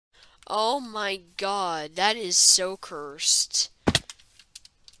Oh my god, that is so cursed.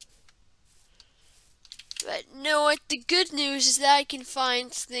 But no, what the good news is that I can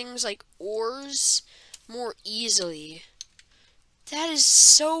find things like ores more easily. That is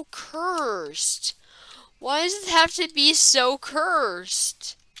so cursed. Why does it have to be so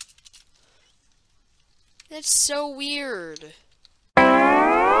cursed? That's so weird.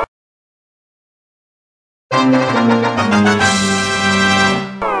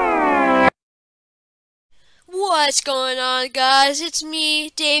 What's going on, guys? It's me,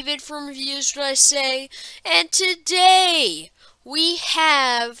 David from Reviews What I Say, and today we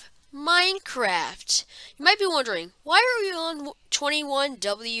have Minecraft. You might be wondering, why are we on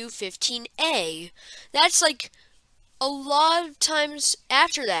 21W15A? That's like a lot of times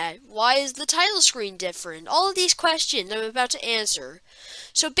after that. Why is the title screen different? All of these questions I'm about to answer.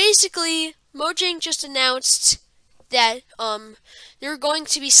 So basically, Mojang just announced that they're going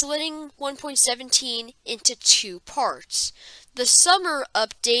to be splitting 1.17 into two parts. The summer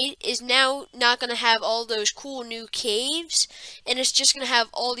update is now not going to have all those cool new caves, and it's just going to have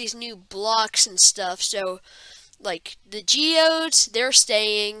all these new blocks and stuff. So, like, the geodes, they're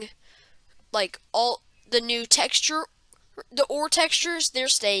staying. Like, all the new texture, the ore textures, they're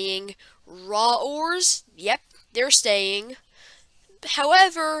staying. Raw ores, yep, they're staying.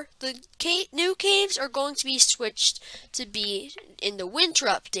 However, the new caves are going to be switched to be in the winter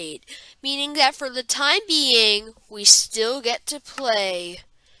update, meaning that for the time being, we still get to play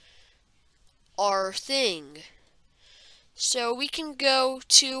our thing. So we can go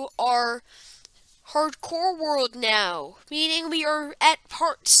to our hardcore world now, meaning we are at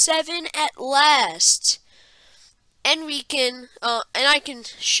part 7 at last. And we can, and I can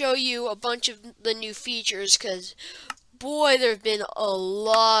show you a bunch of the new features, because boy, there have been a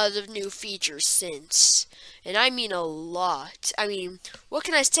lot of new features since. And I mean a lot. I mean, what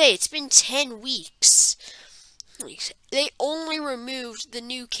can I say? It's been 10 weeks. They only removed the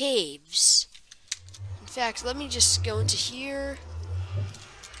new caves. In fact, let me just go into here.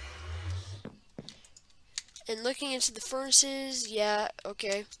 And looking into the furnaces, yeah,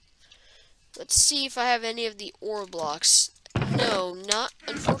 okay. Let's see if I have any of the ore blocks. No,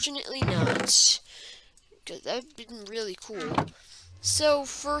 unfortunately not. Because that would have been really cool. So,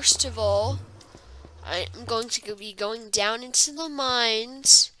 first of all, I'm going to be going down into the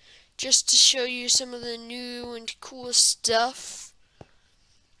mines just to show you some of the new and cool stuff.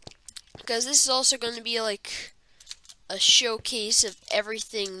 Because this is also going to be like a showcase of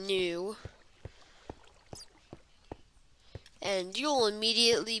everything new. And you'll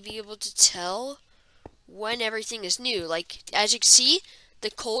immediately be able to tell when everything is new. Like, as you can see, the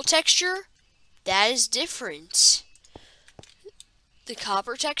coal texture, that is different. The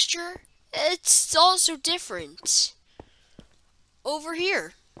copper texture, it's also different. Over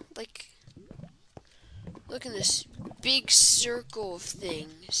here, like, look at this big circle of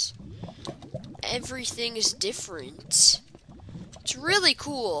things. Everything is different. It's really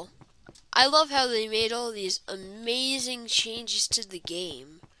cool. I love how they made all these amazing changes to the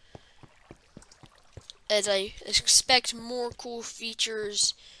game. As I expect more cool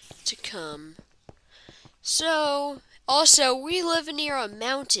features to come. So, also, we live near a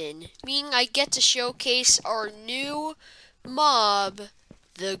mountain, meaning I get to showcase our new mob,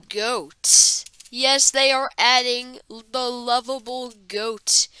 the goat. Yes, they are adding the lovable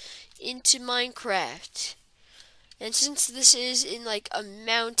goat into Minecraft. And since this is in like a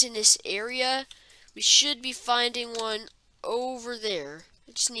mountainous area, we should be finding one over there.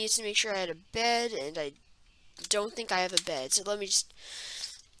 I just need to make sure I had a bed, and I don't think I have a bed. So let me just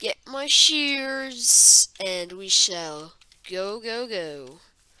get my shears, and we shall go, go, go.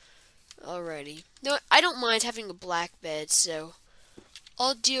 Alrighty. No, I don't mind having a black bed, so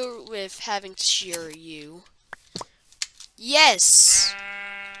I'll deal with having to shear you. Yes!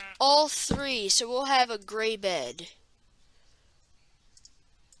 All three, so we'll have a gray bed.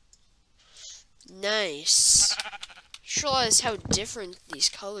 Nice. Just realize how different these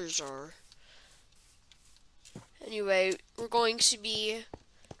colors are. Anyway, we're going to be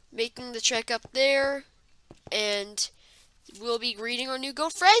making the trek up there, and we'll be greeting our new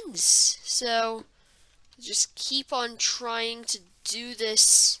goat friends. So, just keep on trying to do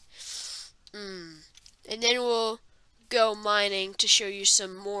this. And then we'll go mining to show you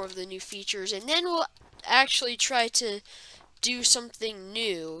some more of the new features, and then we'll actually try to do something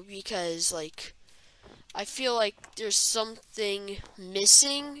new, because like I feel like there's something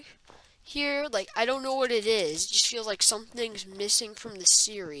missing here. Like, I don't know what it is. It just feels like something's missing from the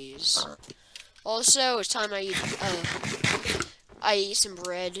series. Also, it's time I eat some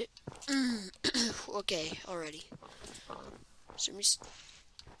bread. Okay, already. So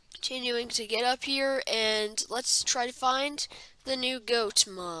Continuing to get up here, and let's try to find the new goat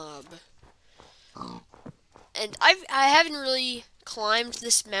mob. And I haven't really climbed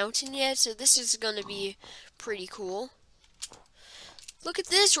this mountain yet, so this is going to be pretty cool. Look at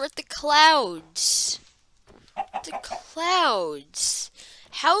this, we're at the clouds. The clouds.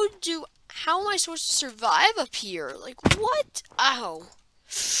 How am I supposed to survive up here? Like, what? Ow.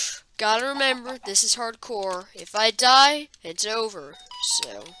 Gotta remember, this is hardcore. If I die, it's over.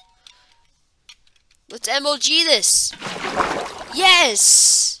 So, let's MLG this.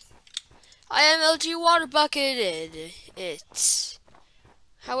 Yes! I MLG water bucketed it.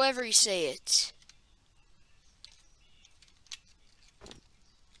 However you say it.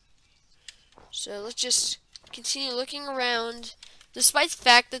 So let's just continue looking around. Despite the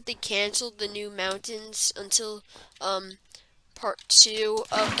fact that they canceled the new mountains until part 2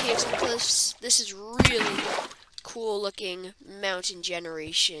 of Caves and Cliffs, this is really cool looking mountain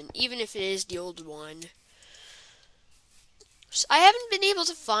generation, even if it is the old one. So I haven't been able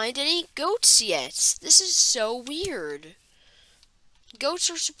to find any goats yet. This is so weird. Goats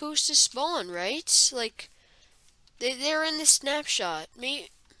are supposed to spawn, right? Like, they're in the snapshot.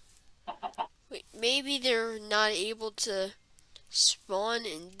 Maybe they're not able to spawn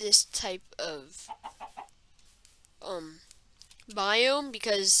in this type of biome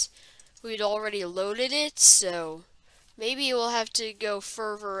because we'd already loaded it, so maybe we'll have to go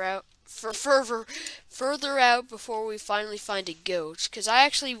further out before we finally find a goat, because I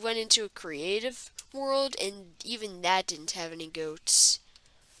actually went into a creative world and even that didn't have any goats.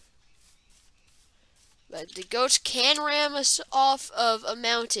 But the goats can ram us off of a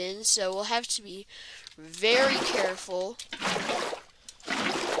mountain, so we'll have to be very careful.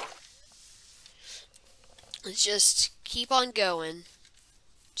 Let's just keep on going.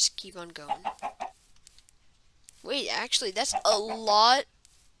 Just keep on going. Wait, actually, that's a lot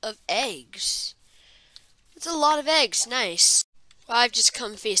of eggs. That's a lot of eggs. Nice. Well, I've just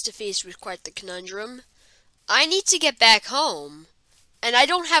come face to face with quite the conundrum. I need to get back home, and I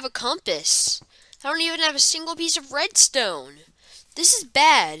don't have a compass. I don't even have a single piece of redstone. This is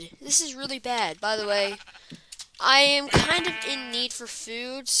bad. This is really bad. By the way, I am kind of in need for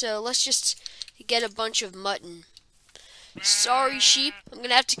food, so let's just get a bunch of mutton. Sorry, sheep. I'm going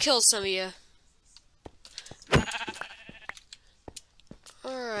to have to kill some of you.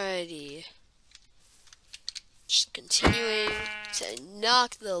 Alrighty. Just continuing to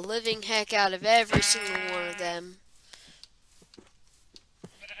knock the living heck out of every single one of them.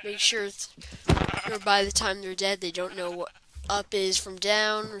 Make sure by the time they're dead, they don't know what up is from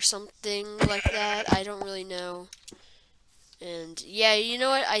down or something like that. I don't really know. And yeah, you know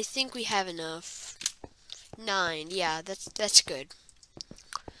what? I think we have enough. 9. Yeah, that's good.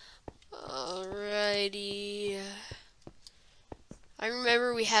 Alrighty. I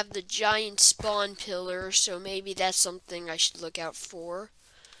remember we have the giant spawn pillar, so maybe that's something I should look out for.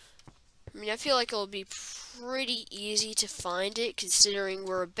 I mean, I feel like it'll be pretty easy to find it, considering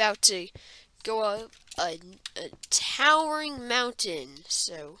we're about to go up a towering mountain.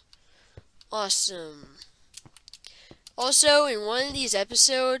 So, awesome. Also, in one of these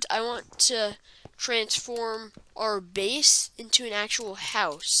episodes, I want to transform our base into an actual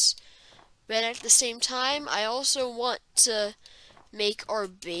house. But at the same time, I also want to make our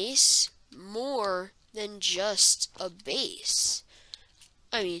base more than just a base.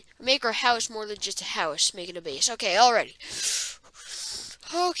 I mean, make our house more than just a house, make it a base. Okay, already.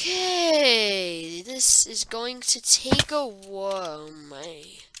 Okay, this is going to take a while.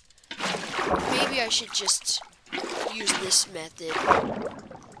 Maybe I should just use this method.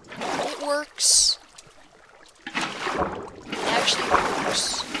 It works. It actually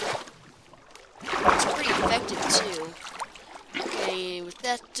works. It's pretty effective too. Okay, with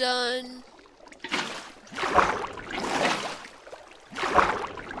that done.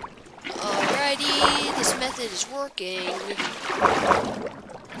 Alrighty, this method is working.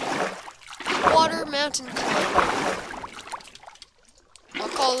 Water mountain climbing. I'll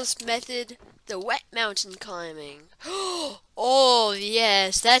call this method the wet mountain climbing. Oh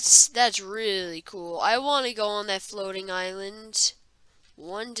yes, that's really cool. I want to go on that floating island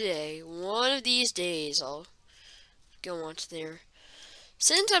one day. One of these days I'll go onto there.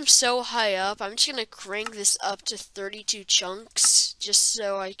 Since I'm so high up, I'm just gonna crank this up to 32 chunks just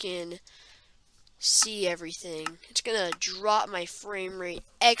so I can see everything. It's gonna drop my frame rate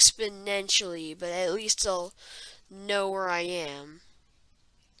exponentially, but at least I'll know where I am.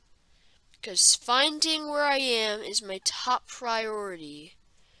 Because finding where I am is my top priority.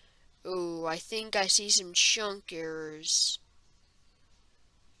 Ooh, I think I see some chunk errors.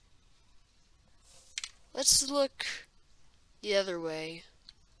 Let's look the other way.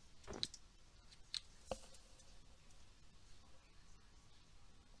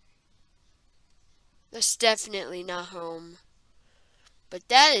 That's definitely not home. But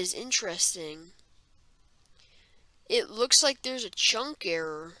that is interesting. It looks like there's a chunk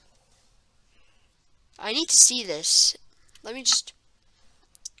error. I need to see this. Let me just,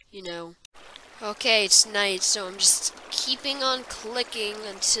 Okay, it's night, so I'm just keeping on clicking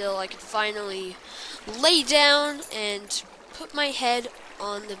until I can finally lay down and put my head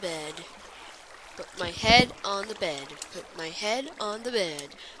on the bed. Put my head on the bed. Put my head on the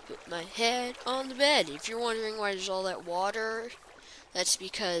bed. Put my head on the bed. If you're wondering why there's all that water, that's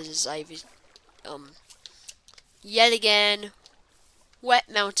because I've, yet again, wet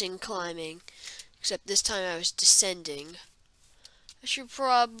mountain climbing. Except this time I was descending. I should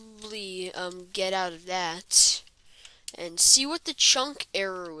probably, get out of that and see what the chunk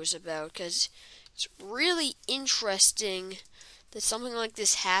error was about, because it's really interesting that something like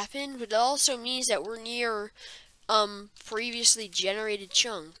this happened, but it also means that we're near, previously generated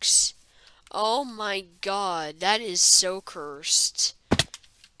chunks. Oh my god, that is so cursed.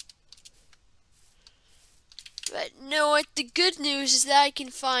 But no, the good news is that I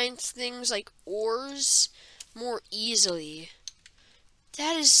can find things like ores more easily.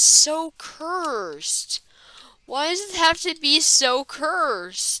 That is so cursed. Why does it have to be so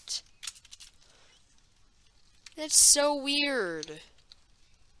cursed? That's so weird.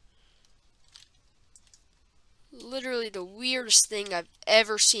 Literally the weirdest thing I've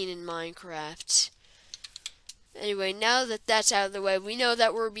ever seen in Minecraft. Anyway, now that that's out of the way, we know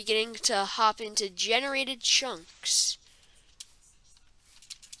that we're beginning to hop into generated chunks.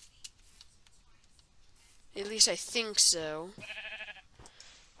 At least I think so.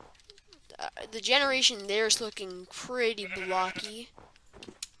 The generation there is looking pretty blocky.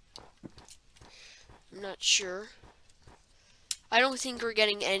 I'm not sure. I don't think we're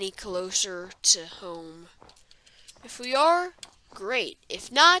getting any closer to home. If we are, great.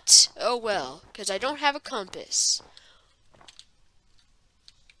 If not, oh well, because I don't have a compass.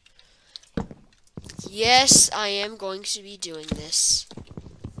 Yes, I am going to be doing this.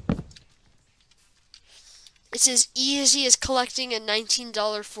 It's as easy as collecting a $19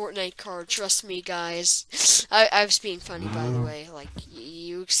 Fortnite card. Trust me, guys. I was being funny, by the way. Like,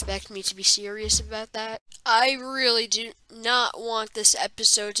 you expect me to be serious about that? I really do not want this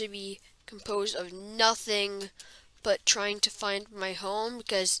episode to be composed of nothing but trying to find my home,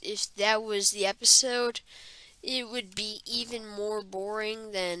 because if that was the episode, it would be even more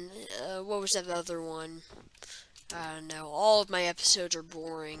boring than, what was that other one? I don't know. All of my episodes are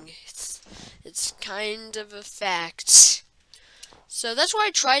boring. It's kind of a fact. So that's why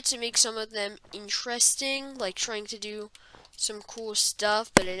I tried to make some of them interesting, like trying to do some cool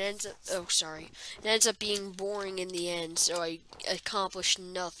stuff, but it ends up, it ends up being boring in the end, so I accomplished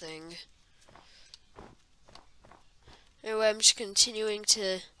nothing. Anyway, I'm just continuing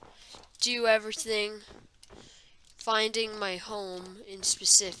to do everything, finding my home in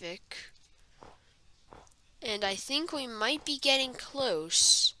specific. And I think we might be getting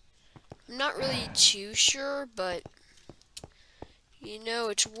close. I'm not really too sure, but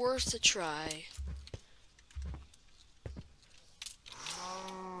it's worth a try.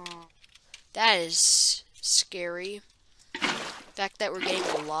 That is scary. The fact that we're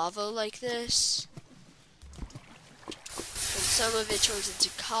getting lava like this. And some of it turns into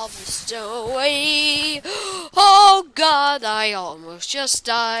cobblestone. Wait! Oh god, I almost just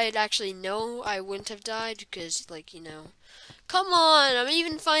died. Actually, no, I wouldn't have died because, come on, I'm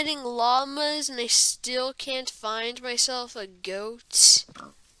even finding llamas and I still can't find myself a goat.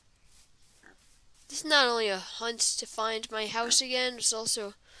 This is not only a hunt to find my house again, it's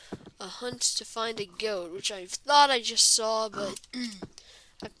also a hunt to find a goat, which I thought I just saw, but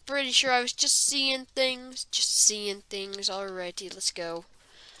I'm pretty sure I was just seeing things. Alrighty, let's go.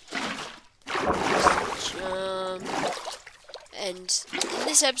 Jump. And in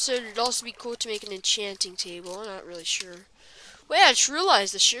this episode, it'd also be cool to make an enchanting table. I'm not really sure. Wait, I just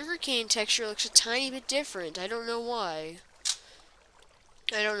realized the sugarcane texture looks a tiny bit different. I don't know why,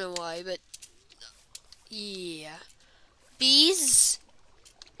 but yeah. Bees?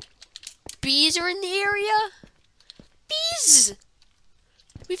 Bees are in the area? Bees!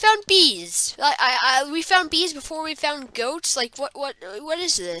 We found bees. We found bees before we found goats. Like, what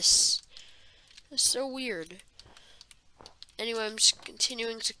is this? That's so weird. Anyway, I'm just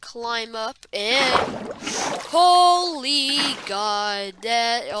continuing to climb up, and holy god,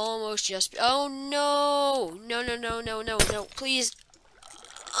 that almost just, oh no, no, please.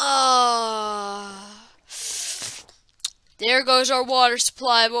 There goes our water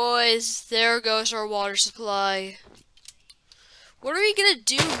supply, boys. There goes our water supply. What are we gonna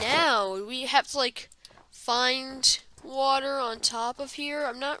do now? We have to, find water on top of here?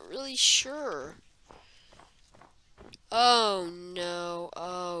 I'm not really sure. Oh no,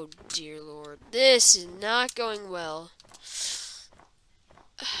 oh dear Lord. This is not going well.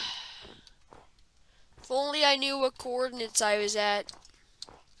 If only I knew what coordinates I was at.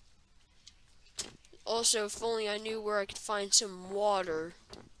 Also, if only I knew where I could find some water.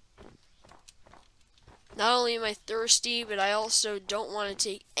 Not only am I thirsty, but I also don't want to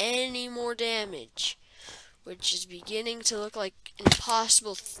take any more damage, which is beginning to look like an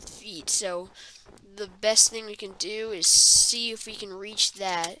impossible feat. So the best thing we can do is see if we can reach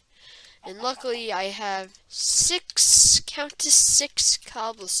that. And luckily I have 6, count to 6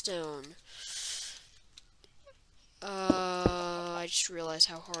 cobblestone. I just realized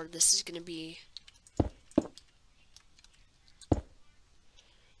how hard this is gonna be.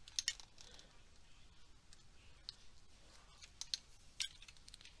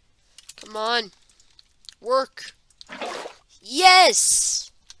 Come on, work.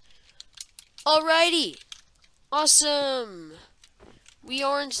 Yes! Alrighty, awesome. We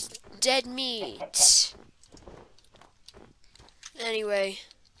aren't dead meat. Anyway,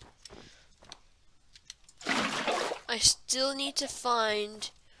 I still need to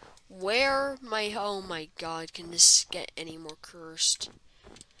find where my, oh my god, can this get any more cursed?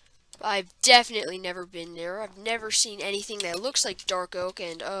 I've definitely never been there. I've never seen anything that looks like dark oak,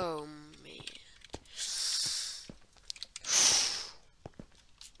 and oh man.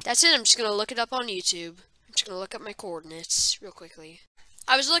 That's it, I'm just gonna look it up on YouTube. I'm just gonna look up my coordinates real quickly.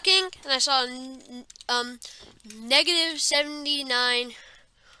 I was looking, and I saw negative 79,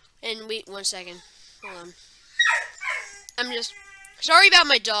 and wait 1 second. Hold on. I'm just, sorry about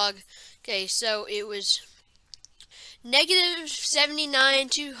my dog. Okay, so it was negative 79,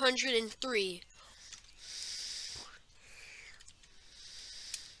 203.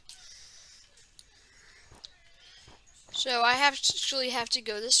 So I actually have to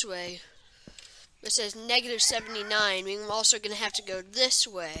go this way. It says negative 79, meaning I'm also going to have to go this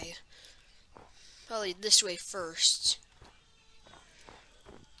way. Probably this way first.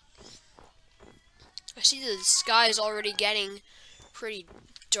 I see the sky is already getting pretty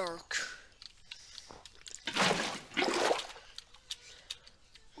dark.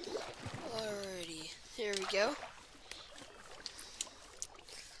 Alrighty, there we go.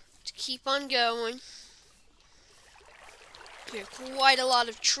 Let's keep on going. We have quite a lot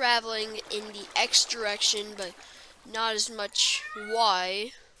of traveling in the X direction, but not as much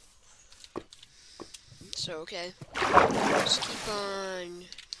Y. So, okay. Just keep on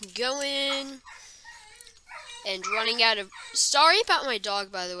going. And running out of... Sorry about my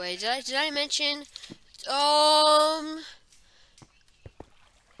dog, by the way. Did I mention...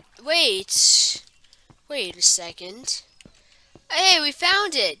 Wait. Wait a second. Hey, we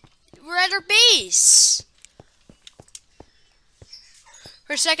found it. We're at our base.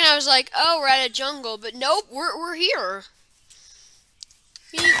 For a second, I was like, oh, we're at a jungle. But nope, we're here.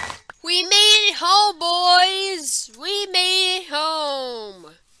 We made it home, boys. We made it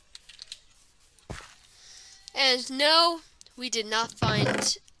home. And no, we did not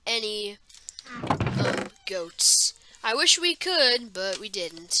find any goats. I wish we could, but we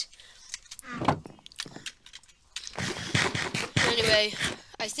didn't. Anyway,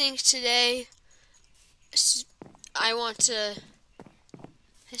 I think today I want to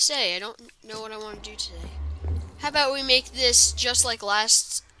say I don't know what I want to do today. How about we make this just like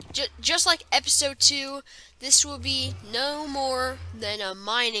just like episode 2? This will be no more than a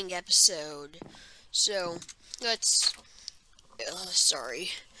mining episode. So let's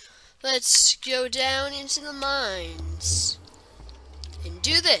let's go down into the mines and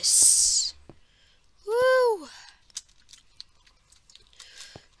do this. Woo!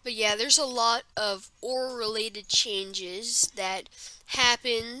 But yeah, there's a lot of ore-related changes that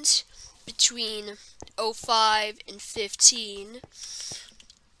happened between 05 and 15,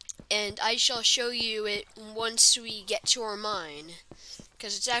 and I shall show you it once we get to our mine,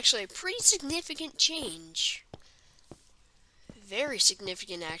 because it's actually a pretty significant change. Very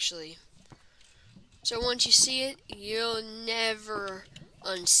significant, actually. So once you see it, you'll never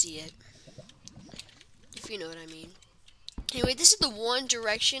unsee it, if you know what I mean. Anyway, this is the one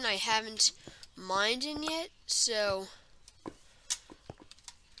direction I haven't mined in yet, so...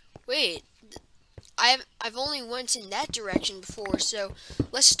 Wait, I've only went in that direction before, so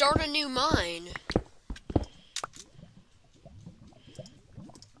let's start a new mine.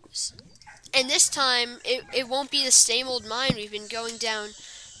 And this time, it won't be the same old mine we've been going down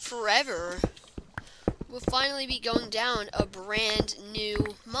forever. We'll finally be going down a brand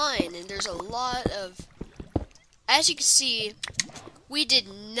new mine, and there's a lot of... As you can see, we did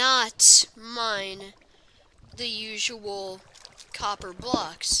not mine the usual copper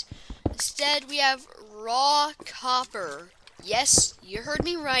blocks. Instead, we have raw copper. Yes, you heard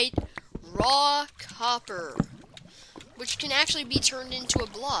me right. Raw copper. Which can actually be turned into a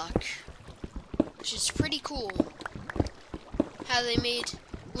block. Which is pretty cool. How they made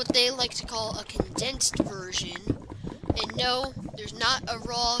what they like to call a condensed version. And no, there's not a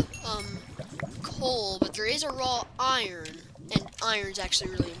raw coal, but there is a raw iron. And iron's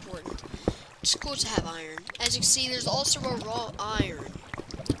actually really important. It's cool to have iron. As you can see, there's also a raw iron.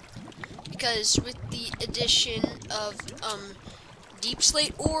 Because with the addition of deep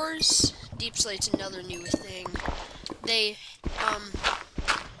slate ores, deep slate's another new thing, they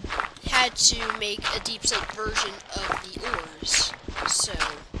had to make a deep slate version of the ores. So,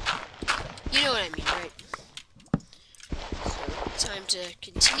 you know what I mean, right? So, time to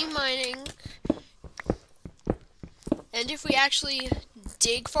continue mining. And if we actually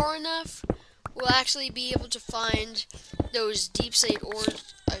dig far enough, we'll actually be able to find those deep slate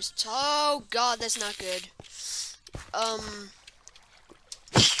ores. Oh god, that's not good.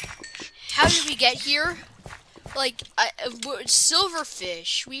 How did we get here? Like,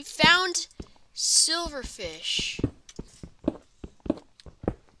 silverfish. We found silverfish.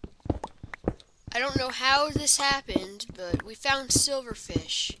 I don't know how this happened, but we found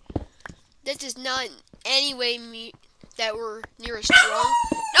silverfish. That does not in any way mean that we're near a strong...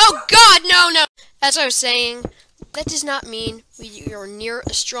 Oh god, no! As I was saying, that does not mean we are near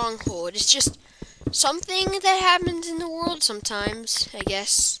a stronghold. It's just something that happens in the world sometimes, I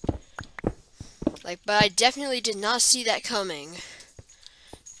guess. Like, but I definitely did not see that coming.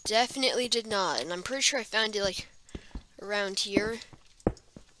 Definitely did not. And I'm pretty sure I found it, like, around here.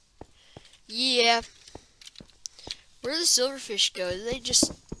 Yeah. Where did the silverfish go? Did they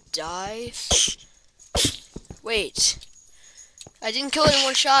just die? Wait. I didn't kill it in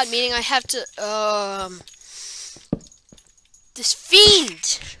one shot, meaning I have to, this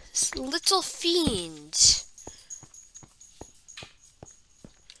fiend! This little fiend.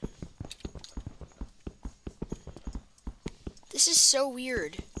 This is so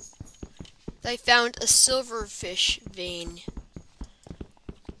weird. I found a silverfish vein.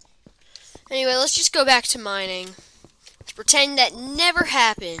 Anyway, let's just go back to mining. Let's pretend that never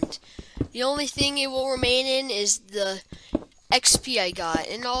happened. The only thing it will remain in is the XP I got.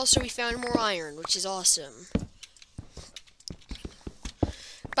 And also we found more iron, which is awesome.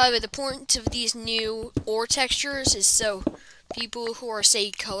 By the way, the point of these new ore textures is so people who are,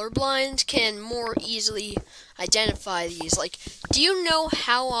 say, colorblind can more easily identify these. Like, do you know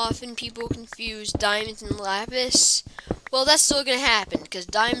how often people confuse diamond and lapis? Well, that's still gonna happen, because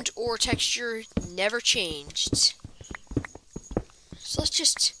diamond ore texture never changed. So let's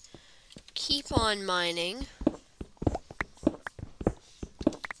just keep on mining.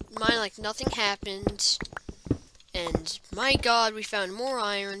 Mine like nothing happened. And my god, we found more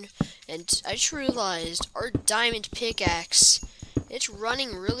iron. And I just realized our diamond pickaxe, it's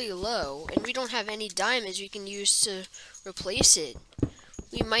running really low. And we don't have any diamonds we can use to replace it.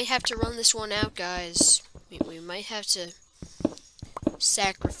 We might have to run this one out, guys. We might have to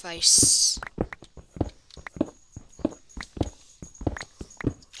sacrifice.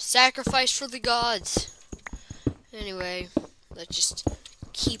 Sacrifice for the gods. Anyway, let's just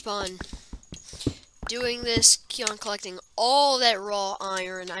keep on doing this, keep on collecting all that raw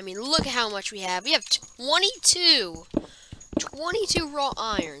iron. I mean, look at how much we have. We have 22 raw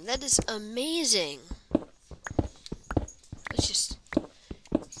iron. That is amazing. Let's just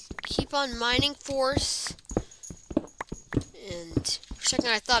keep on mining forth. And for a second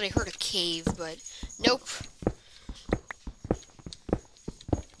I thought I heard a cave, but nope.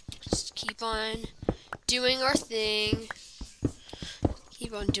 Just keep on doing our thing.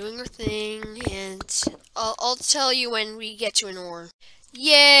 Keep on doing our thing, and I'll tell you when we get to an ore.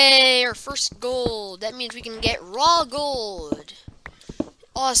 Yay! Our first gold. That means we can get raw gold.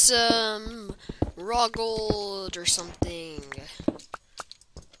 Awesome! Raw gold or something.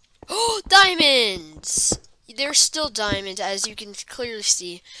 Oh, diamonds! They're still diamonds, as you can clearly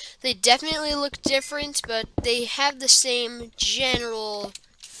see. They definitely look different, but they have the same general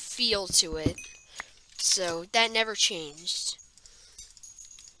feel to it. So, that never changed.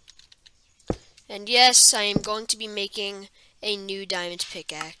 And yes, I am going to be making a new diamond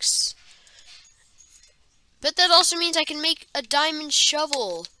pickaxe. But that also means I can make a diamond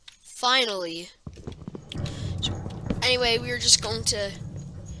shovel. Finally. So, anyway, we are just going to...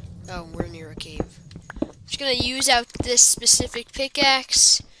 Oh, we're near a cave. Just going to use out this specific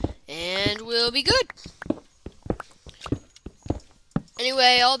pickaxe, and we'll be good.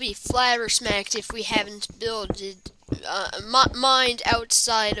 Anyway, I'll be flabbergasted if we haven't mined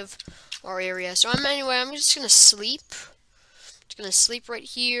outside of our area. So anyway, I'm just gonna sleep. Just gonna sleep right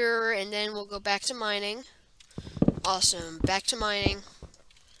here, and then we'll go back to mining. Awesome, back to mining.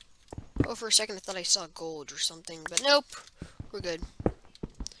 Oh, for a second I thought I saw gold or something, but nope, we're good.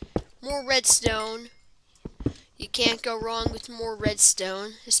 More redstone. You can't go wrong with more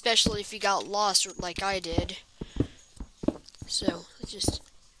redstone, especially if you got lost like I did. So, let's just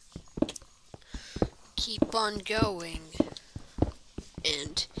keep on going.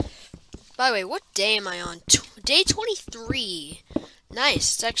 And, by the way, what day am I on? Day 23.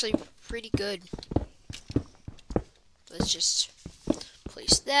 Nice, it's actually pretty good. Let's just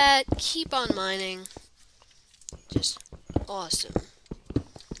place that, keep on mining. Just awesome.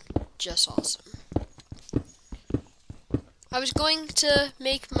 Just awesome. I was going to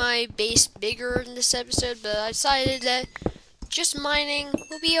make my base bigger in this episode, but I decided that just mining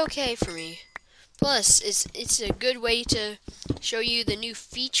will be okay for me. Plus, it's a good way to show you the new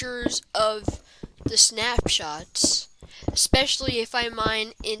features of the snapshots, especially if I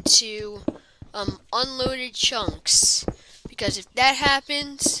mine into unloaded chunks, because if that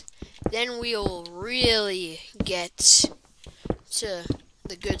happens, then we'll really get to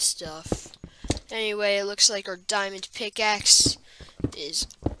the good stuff. Anyway, it looks like our diamond pickaxe is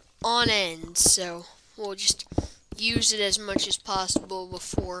on end, so we'll just use it as much as possible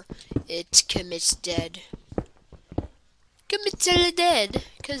before it commits dead. Commits dead,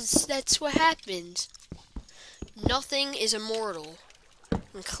 because that's what happens. Nothing is immortal,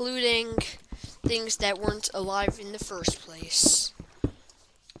 including things that weren't alive in the first place.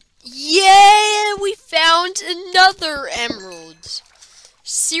 Yeah, we found another emerald.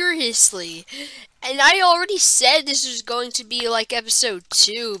 Seriously. And I already said this was going to be like episode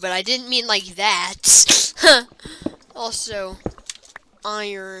 2, but I didn't mean like that. Also,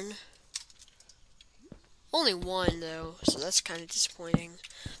 iron. Only one, though, so that's kind of disappointing.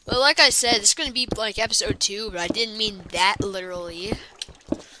 But like I said, this is going to be like episode 2, but I didn't mean that literally.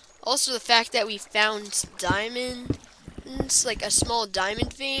 Also, the fact that we found diamonds, like a small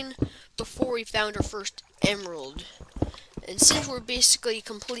diamond vein, before we found our first emerald. And since we're basically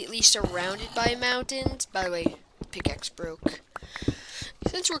completely surrounded by mountains, by the way, pickaxe broke.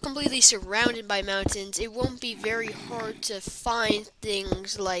 Since we're completely surrounded by mountains, it won't be very hard to find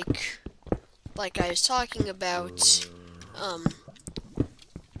things like I was talking about,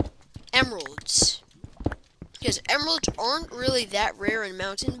 emeralds. Because emeralds aren't really that rare in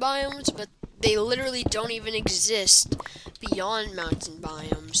mountain biomes, but they literally don't even exist beyond mountain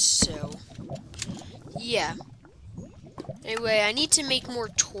biomes, so yeah. Anyway, I need to make more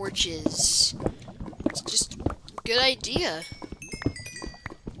torches. It's just a good idea.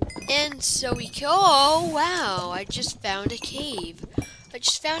 And so we go. Oh, wow, I just found a cave. I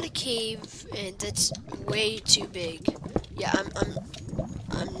just found a cave, and that's way too big. Yeah, I'm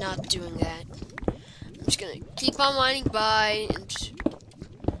not doing that. I'm just gonna keep on mining by, and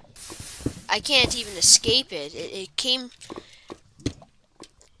I can't even escape it. I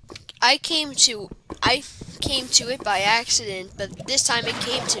came to it by accident, but this time it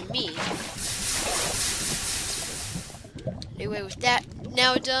came to me. Anyway, with that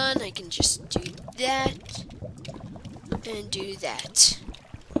now done, I can just do that and do that.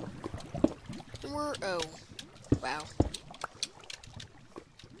 And we're, oh, wow.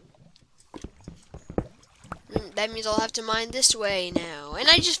 That means I'll have to mine this way now. And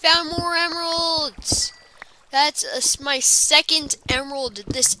I just found more emeralds! That's my second emerald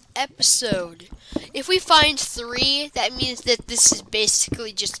this episode. If we find 3, that means that this is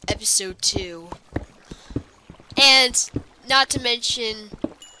basically just episode 2. And, not to mention,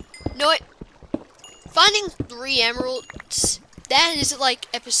 finding 3 emeralds, that is like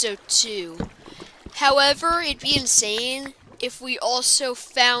episode 2. However, it'd be insane if we also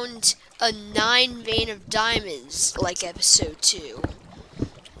found a 9 vein of diamonds like episode 2.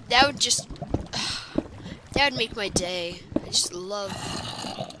 That would just, that would make my day. I just love,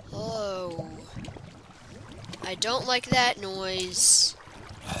 oh, I don't like that noise.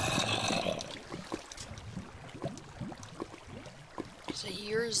 So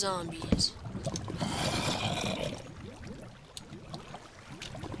here are zombies.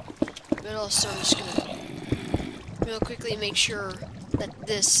 But also I'm just gonna real quickly make sure that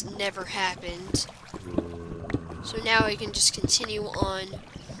this never happened. So now I can just continue on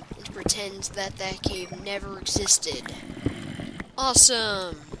and pretend that that cave never existed.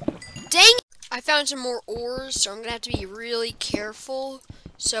 Awesome! Dang it! I found some more ores, so I'm gonna have to be really careful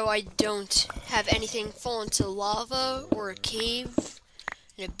so I don't have anything fall into lava or a cave,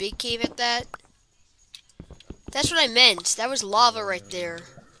 and a big cave at that. That's what I meant. That was lava right there.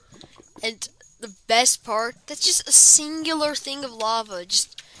 And the best part, that's just a singular thing of lava,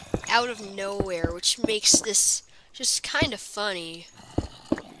 just out of nowhere, which makes this just kind of funny.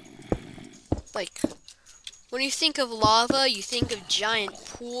 Like, when you think of lava, you think of giant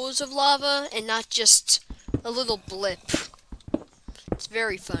pools of lava and not just a little blip. It's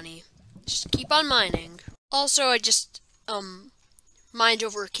very funny. Just keep on mining. Also, I just, mined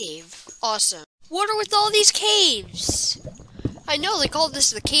over a cave. Awesome. What are with all these caves? I know they call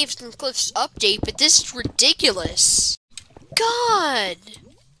this the Caves and Cliffs update, but this is ridiculous. God!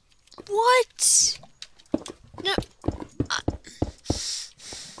 What? No.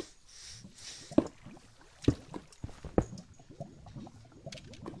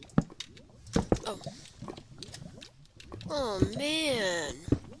 Oh. Oh, man.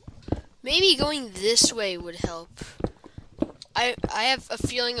 Maybe going this way would help. I have a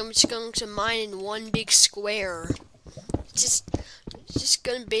feeling I'm just going to mine in one big square. It's just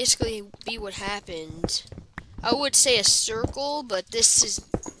gonna basically be what happened. I would say a circle, but this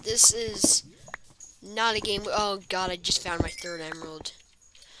is not a game. Oh god, I just found my third emerald.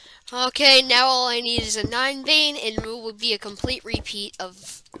 Okay, now all I need is a 9 vein, and it will be a complete repeat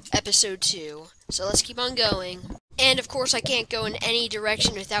of episode 2. So let's keep on going. And of course, I can't go in any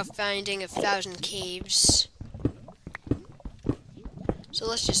direction without finding 1,000 caves. So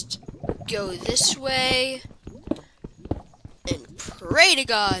let's just go this way and pray to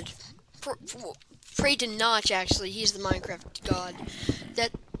God. Pray to Notch, actually. He's the Minecraft god.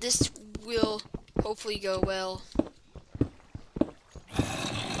 That this will hopefully go well.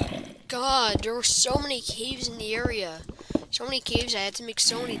 God, there were so many caves in the area. So many caves, I had to make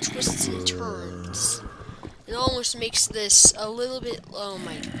so many twists and turns. It almost makes this a little bit... Oh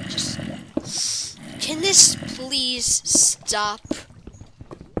my... Can this please stop?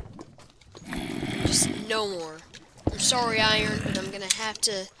 Just no more. I'm sorry, Iron, but I'm gonna have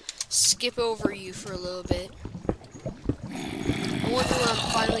to skip over you for a little bit. I wonder when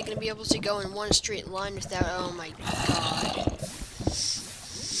I'm finally gonna be able to go in one straight line without... Oh my god.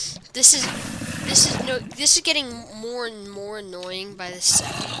 This is getting more and more annoying by the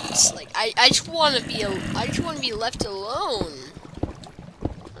seconds. Like I just want to be left alone.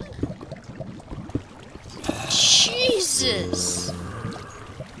 Jesus.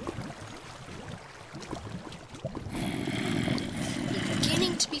 It's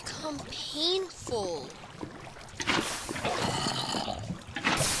beginning to become painful.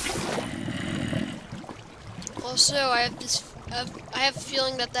 Also, I have a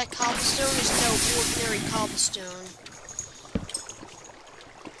feeling that cobblestone is no ordinary cobblestone.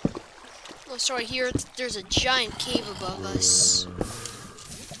 Also, I hear there's a giant cave above us.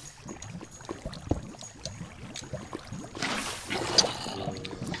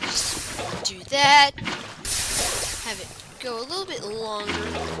 Just do that. Have it go a little bit longer.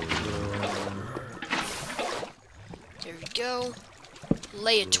 There we go.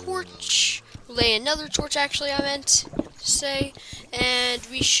 Lay a torch. Lay another torch, actually, I meant to say. And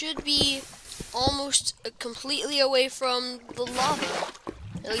we should be almost completely away from the lava.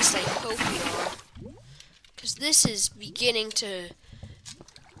 At least I hope we are. Because this is beginning to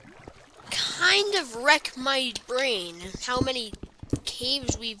kind of wreck my brain. How many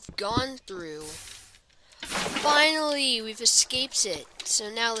caves we've gone through. Finally, we've escaped it. So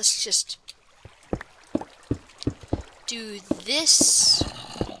now let's just do this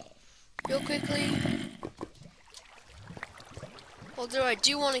real quickly. Although I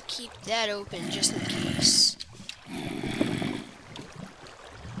do want to keep that open just in case.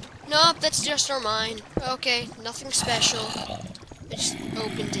 Nope, that's just our mine. Okay, nothing special. I just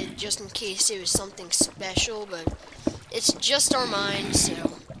opened it just in case it was something special, but it's just our mine, so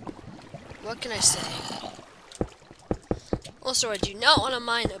what can I say? Also, I do not want to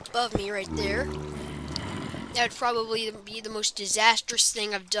mine above me right there. That would probably be the most disastrous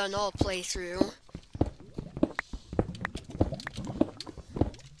thing I've done all playthrough.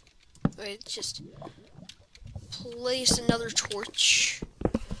 Wait, just place another torch.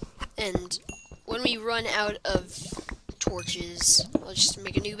 And when we run out of torches, I'll just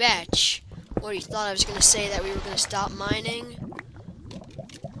make a new batch. What, you thought I was going to say that we were going to stop mining?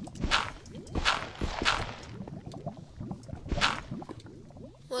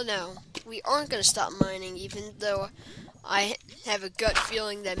 Well, no. We aren't going to stop mining, even though I have a gut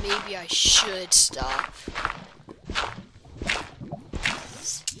feeling that maybe I should stop.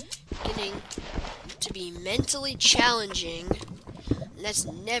 It's beginning to be mentally challenging, and that's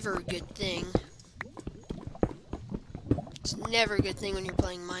never a good thing. It's never a good thing when you're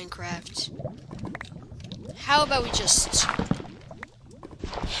playing Minecraft. How about we just...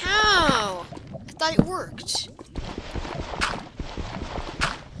 How? I thought it worked.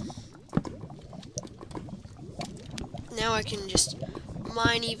 Now I can just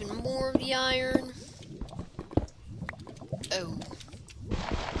mine even more of the iron. Oh.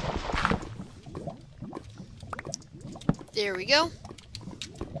 There we go.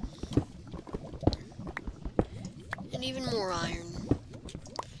 And even more iron.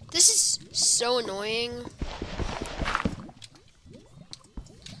 This is so annoying.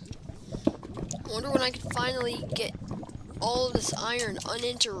 I wonder when I can finally get all of this iron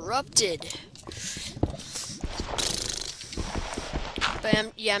uninterrupted. But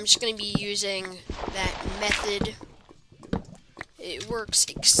I'm just going to be using that method. It works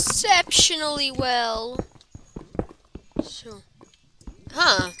exceptionally well. So,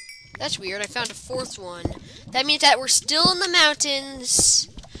 that's weird. I found a fourth one. That means that we're still in the mountains,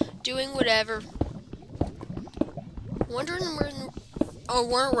 doing whatever. I wonder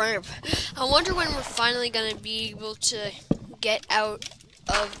when we're finally gonna be able to get out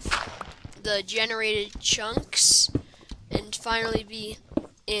of the generated chunks and finally be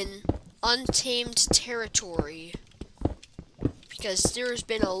in untamed territory. Because there's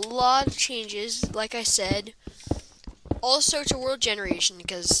been a lot of changes, like I said. Also to world generation,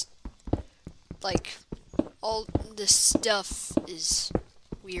 because, like, all this stuff is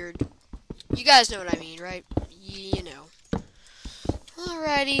weird. You guys know what I mean, right? You know.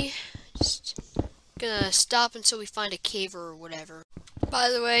 Alrighty. Just gonna stop until we find a cave or whatever. By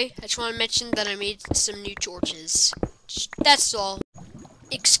the way, I just want to mention that I made some new torches. That's all.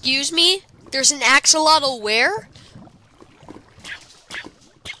 Excuse me? There's an axolotl where?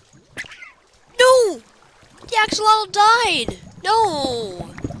 No! The axolotl died!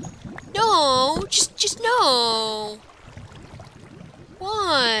 No! No! Just no!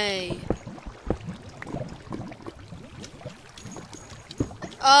 Why?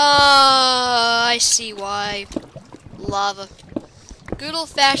 I see why. Lava. Good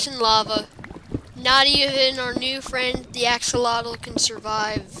old-fashioned lava. Not even our new friend, the axolotl, can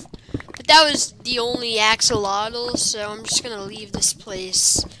survive. But that was the only axolotl, so I'm just gonna leave this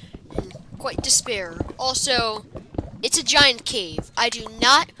place in quite despair. Also, it's a giant cave. I do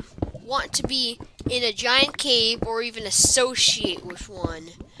not want to be in a giant cave or even associate with one.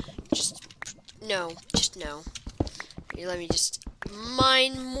 Just no. Here, let me just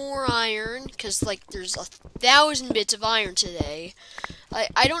mine more iron, because, like, there's 1,000 bits of iron today.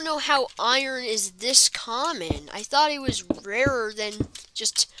 I don't know how iron is this common. I thought it was rarer than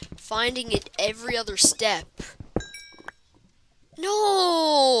just finding it every other step.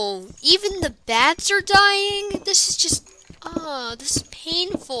 No! Even the bats are dying? This is just, this is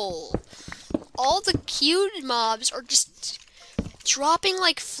painful. All the cute mobs are just dropping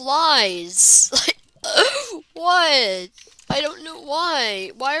like flies. Like, what? I don't know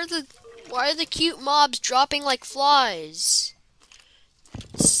why. Why are the cute mobs dropping like flies?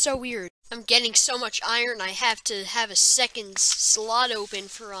 It's so weird. I'm getting so much iron, I have to have a second slot open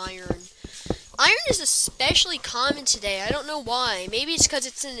for iron. Iron is especially common today. I don't know why. Maybe it's because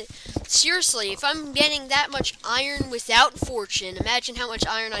it's in... Seriously, if I'm getting that much iron without fortune, imagine how much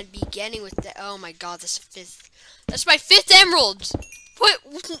iron I'd be getting with that. Oh my god, that's my 5th emerald! What?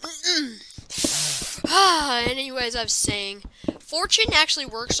 Anyways, I was saying, fortune actually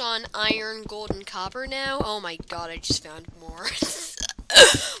works on iron, gold, and copper now. Oh my god, I just found more.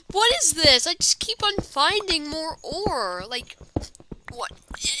 What is this? I just keep on finding more ore. Like, what?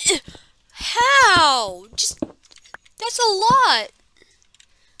 How? That's a lot.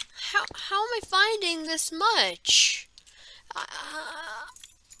 How am I finding this much?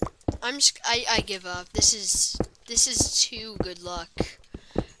 I give up. This is too good luck.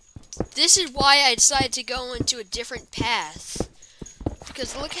 This is why I decided to go into a different path.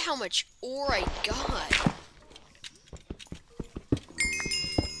 Because look at how much ore I got.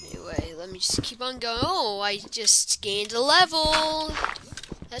 Anyway, let me just keep on going. Oh, I just gained a level.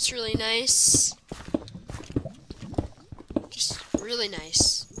 That's really nice. Just really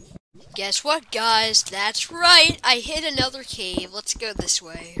nice. Guess what, guys? That's right. I hit another cave. Let's go this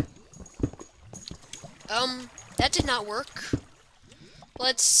way. That did not work.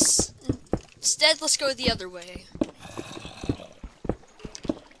 Instead, let's go the other way.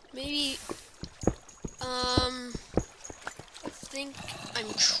 Maybe, I think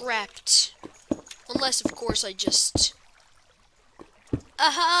I'm trapped. Unless, of course, I just...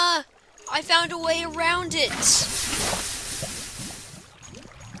 Aha! I found a way around it!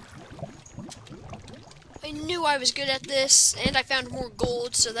 I knew I was good at this, and I found more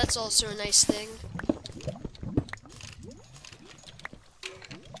gold, so that's also a nice thing.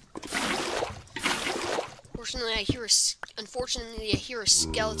 Unfortunately, I hear a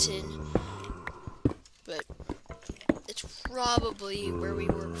skeleton, but it's probably where we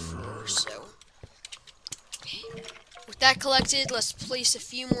were before, so. With that collected, let's place a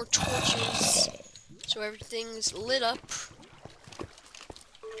few more torches so everything's lit up.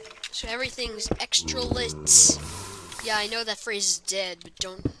 So everything's extra lit. Yeah, I know that phrase is dead, but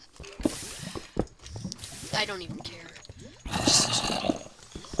I don't even care. Just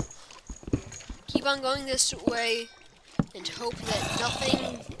keep on going this way and hope that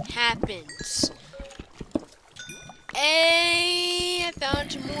nothing happens. Hey, I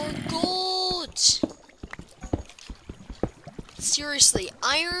found more gold! Seriously,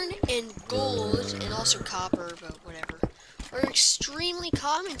 iron and gold, and also copper, but whatever, are extremely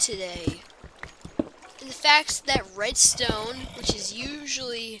common today. And the fact that redstone, which is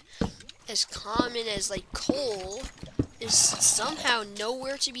usually as common as like coal, is somehow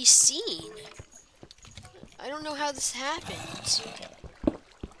nowhere to be seen. I don't know how this happened.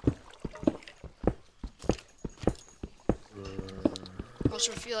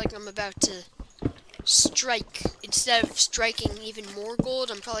 Also, I feel like I'm about to strike. Instead of striking even more gold,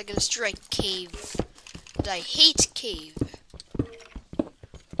 I'm probably gonna strike cave. And I hate cave.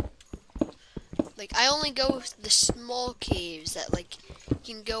 Like, I only go with the small caves that, like,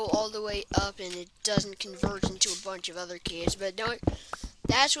 can go all the way up and it doesn't converge into a bunch of other caves. But don't.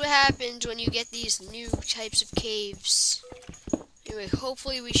 That's what happens when you get these new types of caves. Anyway,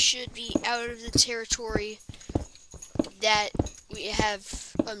 hopefully we should be out of the territory that we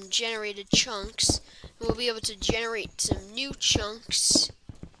have generated chunks. We'll be able to generate some new chunks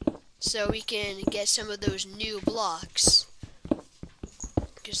so we can get some of those new blocks.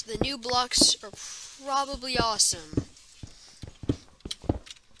 Because the new blocks are probably awesome.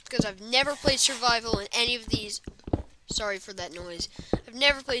 Because I've never played survival in any of these. Sorry for that noise. I've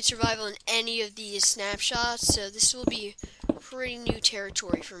never played survival in any of these snapshots, so this will be pretty new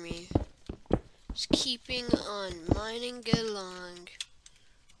territory for me. Just keeping on mining along.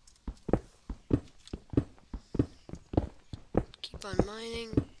 Keep on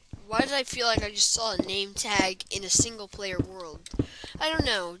mining. Why did I feel like I just saw a name tag in a single player world? I don't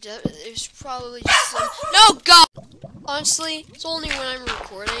know. There's probably just some... No, God! Honestly, it's only when I'm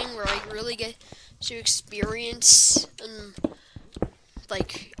recording where I really get to experience and,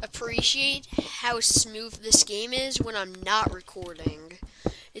 like, appreciate how smooth this game is when I'm not recording.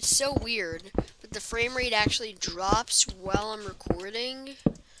 It's so weird, but the frame rate actually drops while I'm recording.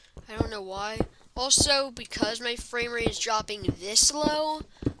 I don't know why. Also, because my frame rate is dropping this low,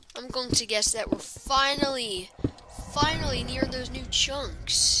 I'm going to guess that we're finally near those new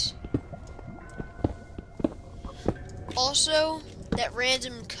chunks. Also, that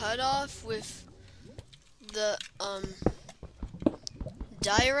random cutoff with the,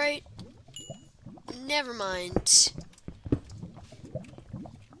 diorite, never mind.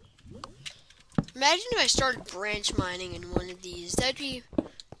 Imagine if I started branch mining in one of these. That'd be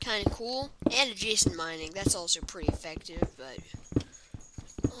kind of cool. And adjacent mining, that's also pretty effective, but...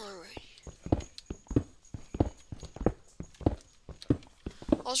 Alright.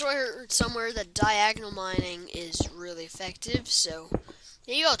 Also, I heard somewhere that diagonal mining is really effective, so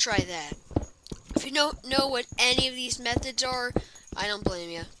maybe I'll try that. If you don't know what any of these methods are, I don't blame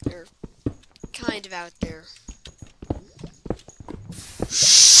you. They're kind of out there.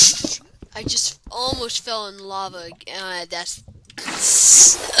 I just almost fell in lava. That's...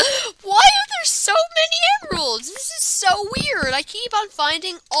 Why are there so many emeralds? This is so weird. I keep on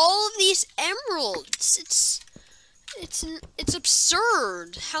finding all of these emeralds. It's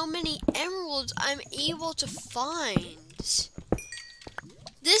absurd how many emeralds I'm able to find.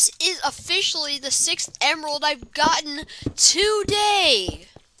 This is officially the 6th emerald I've gotten today.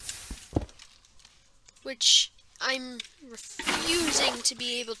 Which I'm refusing to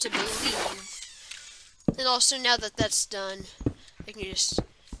be able to believe. And also, now that that's done, I can just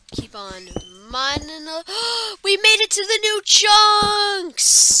keep on mining. We made it to the new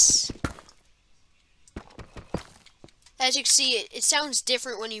chunks! As you can see, it sounds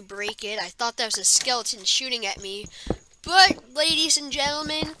different when you break it. I thought that was a skeleton shooting at me. But, ladies and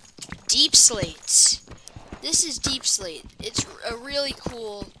gentlemen, deep slate. This is deep slate. It's a really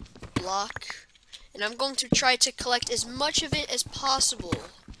cool block. And I'm going to try to collect as much of it as possible.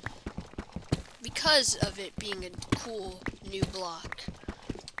 Because of it being a cool new block.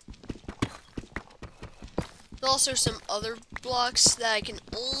 There's also some other blocks that I can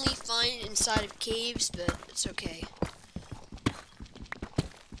only find inside of caves, but it's okay.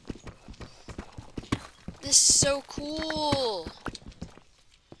 This is so cool.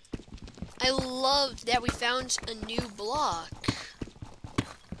 I love that we found a new block.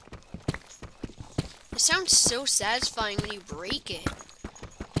 It sounds so satisfying when you break it.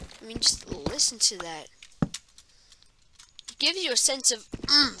 I mean, just listen to that. It gives you a sense of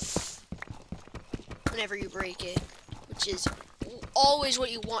oomph whenever you break it, which is always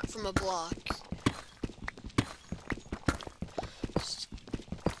what you want from a block.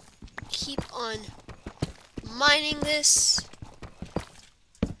 on mining this.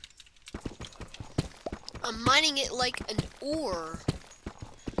 I'm mining it like an ore,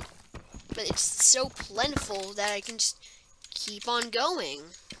 but it's so plentiful that I can just keep on going.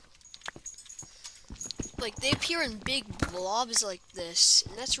 Like, they appear in big blobs like this,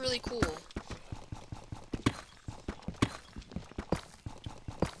 and that's really cool.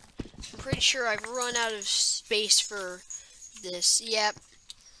 I'm pretty sure I've run out of space for this. Yep,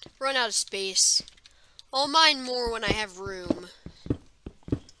 run out of space. I'll mine more when I have room.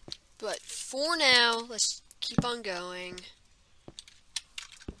 But for now, let's keep on going.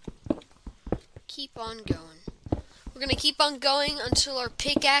 Keep on going. We're gonna keep on going until our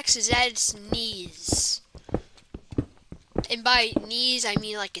pickaxe is at its knees. And by knees, I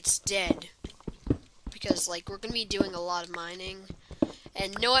mean like it's dead. Because like we're gonna be doing a lot of mining.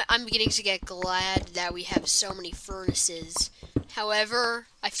 And you know what? I'm beginning to get glad that we have so many furnaces. However,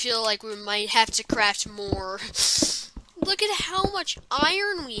 I feel like we might have to craft more. Look at how much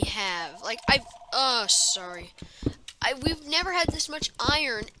iron we have. Like, sorry. We've never had this much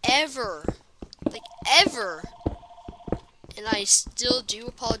iron, ever. Like, ever. And I still do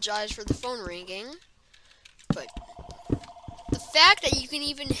apologize for the phone ringing. But the fact that you can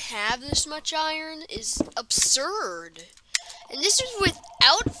even have this much iron is absurd. And this is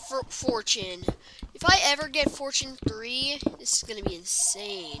without fortune. If I ever get fortune 3, this is going to be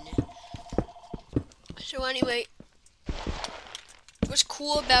insane. So anyway, what's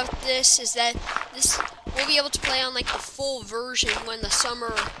cool about this is that we'll be able to play on like the full version when the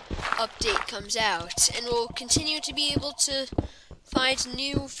summer update comes out, and we'll continue to be able to find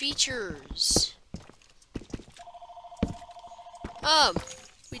new features.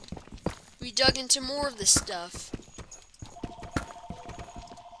 We dug into more of this stuff.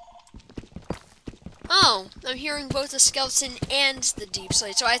 Oh, I'm hearing both the skeleton and the deep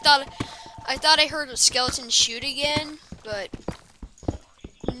slate. So I thought I heard a skeleton shoot again, but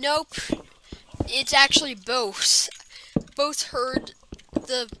nope. It's actually both. Both heard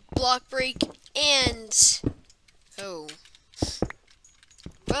the block break and oh.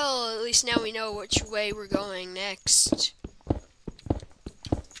 Well, at least now we know which way we're going next.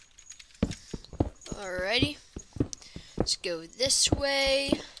 Alrighty. Let's go this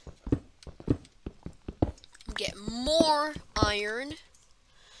way. Get more iron.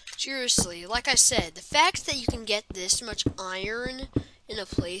 Seriously, like I said, the fact that you can get this much iron in a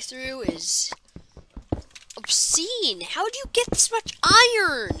playthrough is obscene. How do you get this much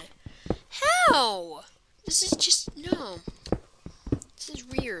iron? How? This is just, no. This is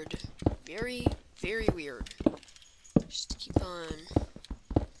weird. Very, very weird. Just keep on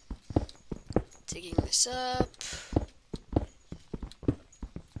digging this up.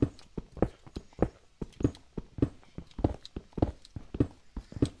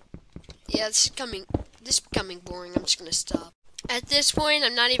 Yeah, this is becoming boring. I'm just gonna stop. At this point,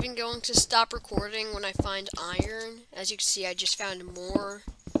 I'm not even going to stop recording when I find iron. As you can see, I just found more.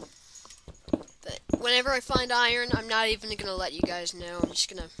 But whenever I find iron, I'm not even gonna let you guys know. I'm just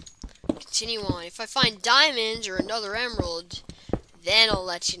gonna continue on. If I find diamonds or another emerald, then I'll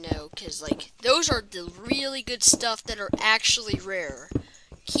let you know. Because, like, those are the really good stuff that are actually rare.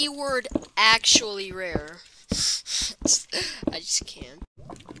 Keyword, actually rare. I just can't.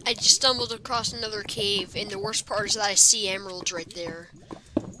 I just stumbled across another cave, and the worst part is that I see emeralds right there.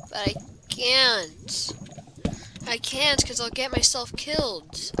 But I can't. I can't because I'll get myself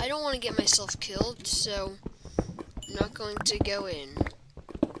killed. I don't want to get myself killed, so I'm not going to go in.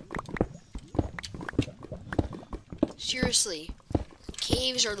 Seriously,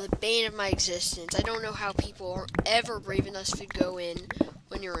 caves are the bane of my existence. I don't know how people are ever brave enough to go in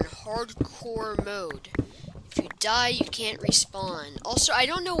when you're in hardcore mode. If you die, you can't respawn. Also, I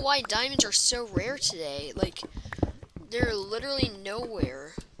don't know why diamonds are so rare today. Like, they're literally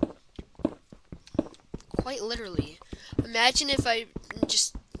nowhere. Quite literally. Imagine if I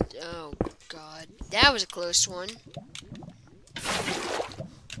just... Oh, God. That was a close one.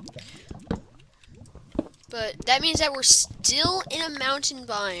 But that means that we're still in a mountain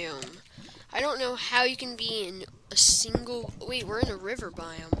biome. I don't know how you can be in a single... Wait, we're in a river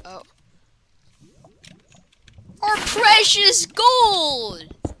biome. Oh. Our precious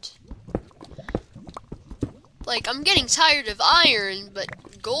gold! Like, I'm getting tired of iron,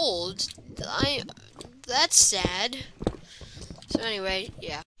 but gold, that's sad. So anyway,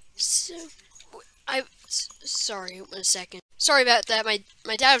 yeah. So, sorry, 1 second. Sorry about that,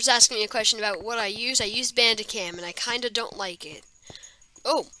 my dad was asking me a question about what I use. I use Bandicam, and I kinda don't like it.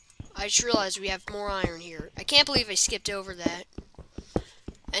 Oh, I just realized we have more iron here. I can't believe I skipped over that.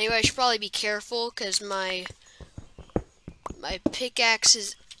 Anyway, I should probably be careful, because my pickaxe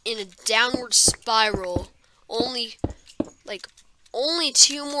is in a downward spiral. Only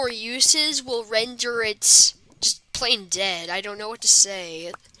 2 more uses will render it just plain dead. I don't know what to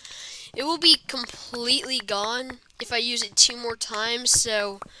say. It will be completely gone if I use it 2 more times,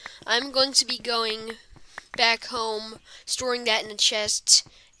 so I'm going to be going back home, storing that in a chest,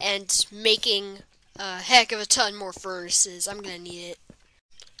 and making a heck of a ton more furnaces. I'm gonna need it.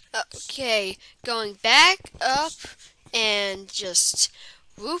 Okay, going back up, and just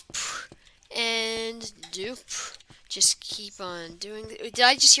whoop, and doop. Just keep on doing. Did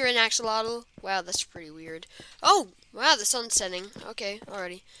I just hear an axolotl? Wow, that's pretty weird. Oh, wow, the sun's setting. Okay,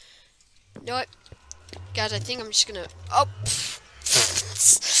 alrighty. You know what? Guys, I think I'm just gonna... Oh!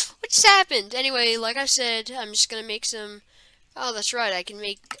 What just happened? Anyway, like I said, I'm just gonna make some... Oh, that's right, I can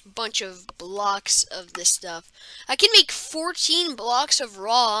make a bunch of blocks of this stuff. I can make 14 blocks of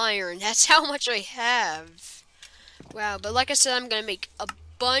raw iron. That's how much I have. Wow, but like I said, I'm gonna make a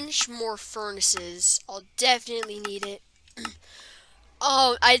bunch more furnaces. I'll definitely need it.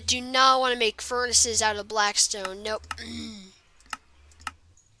 Oh, I do not want to make furnaces out of blackstone. Nope.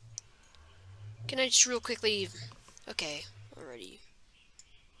 Can I just real quickly... Okay, already.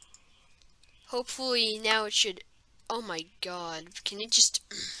 Hopefully now it should... Oh my god, can it just...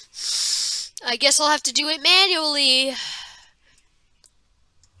 I guess I'll have to do it manually.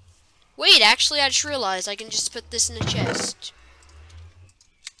 Wait, actually I just realized I can just put this in a chest.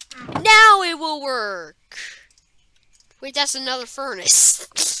 Now it will work! Wait, that's another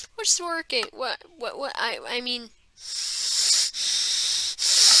furnace. What's working? What, I mean...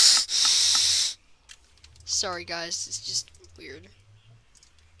 Sorry guys, it's just weird.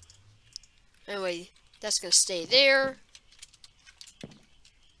 Anyway, that's gonna stay there.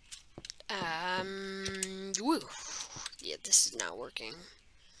 Woo. Yeah, this is not working.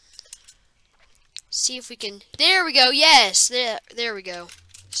 See if we can... There we go, yes! There we go.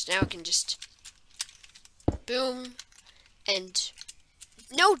 So now we can just... Boom. And...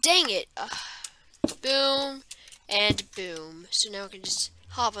 No, dang it! Boom. And boom. So now we can just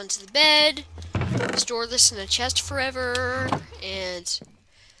hop onto the bed. Store this in a chest forever. And...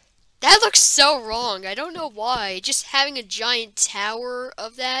 That looks so wrong. I don't know why. Just having a giant tower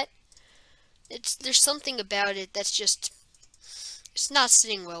of that... There's something about it that's just... It's not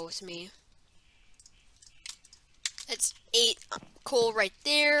sitting well with me. That's 8 coal right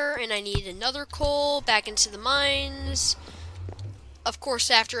there, and I need another coal back into the mines. Of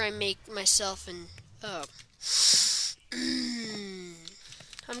course, after I make myself an... Oh.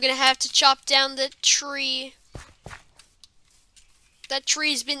 I'm gonna have to chop down the tree. That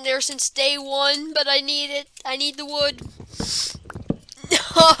tree's been there since day 1, but I need it. I need the wood.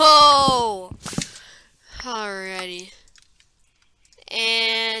 No! Alrighty.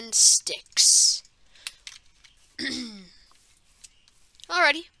 And sticks.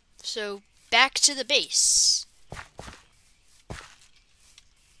 Alrighty. So, back to the base.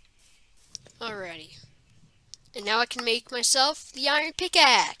 Alrighty. And now I can make myself the iron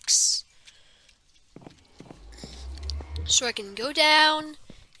pickaxe. So I can go down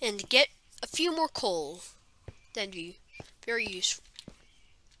and get a few more coal. That'd be very useful.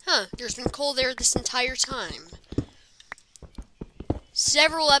 Huh, there's been coal there this entire time.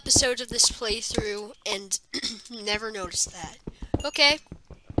 Several episodes of this playthrough and never noticed that. Okay.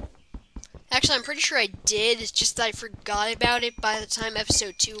 Actually, I'm pretty sure I did. It's just that I forgot about it by the time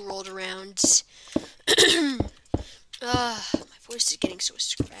episode 2 rolled around. My voice is getting so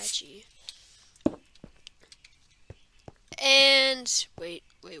scratchy. And wait.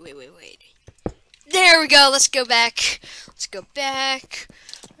 There we go. Let's go back. Let's go back.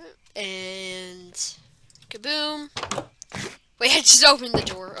 And kaboom. Wait, I just opened the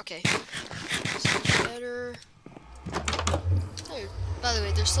door. Okay. So better. Oh, by the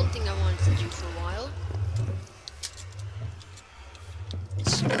way, there's something I wanted to do for a while.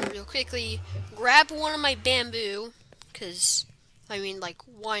 Just gonna real quickly grab one of my bamboo, cause I mean, like,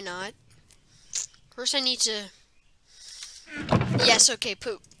 why not? First, I need to. Yes, okay.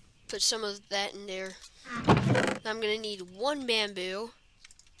 Put some of that in there. I'm gonna need 1 bamboo,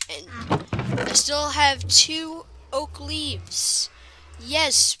 and I still have 2 oak leaves.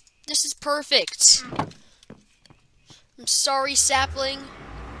 Yes, this is perfect. I'm sorry, sapling,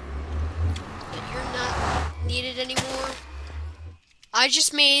 but you're not needed anymore. I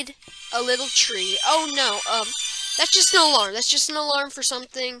just made a little tree. Oh no, that's just an alarm. That's just an alarm for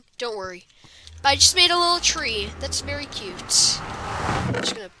something. Don't worry. But I just made a little tree. That's very cute. I'm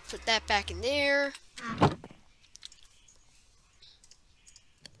just gonna put that back in there.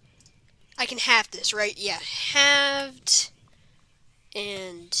 I can halve this, right? Yeah, halved.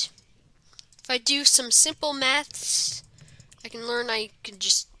 And if I do some simple maths, I can learn I can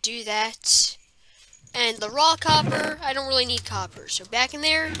just do that. And the raw copper, I don't really need copper. So back in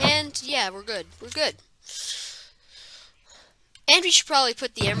there, and yeah, we're good. We're good. And we should probably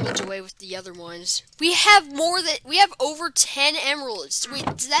put the emeralds away with the other ones. We have over 10 emeralds. Wait,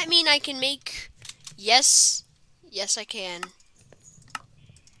 does that mean I can make... Yes. Yes, I can.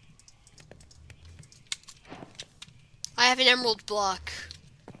 I have an emerald block.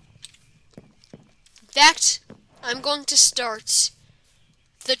 In fact, I'm going to start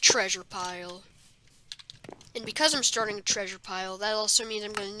the treasure pile. And because I'm starting a treasure pile, that also means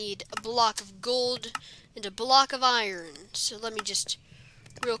I'm going to need a block of gold and a block of iron. So let me just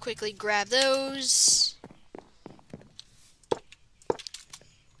real quickly grab those.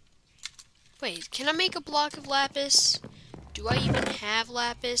 Wait, can I make a block of lapis? Do I even have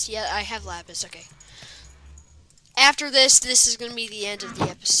lapis? Yeah, I have lapis. Okay. After this is going to be the end of the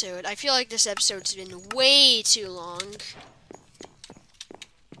episode. I feel like this episode's been way too long.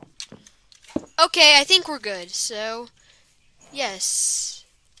 Okay, I think we're good. So, yes.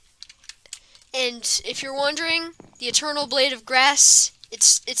 And if you're wondering, the eternal blade of grass,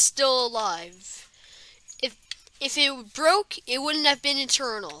 it's still alive. If it broke, it wouldn't have been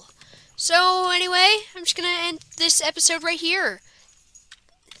eternal. So anyway, I'm just gonna end this episode right here.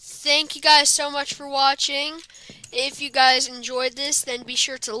 Thank you guys so much for watching. If you guys enjoyed this, then be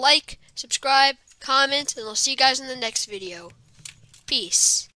sure to like, subscribe, comment, and I'll see you guys in the next video.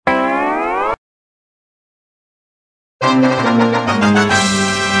 Peace.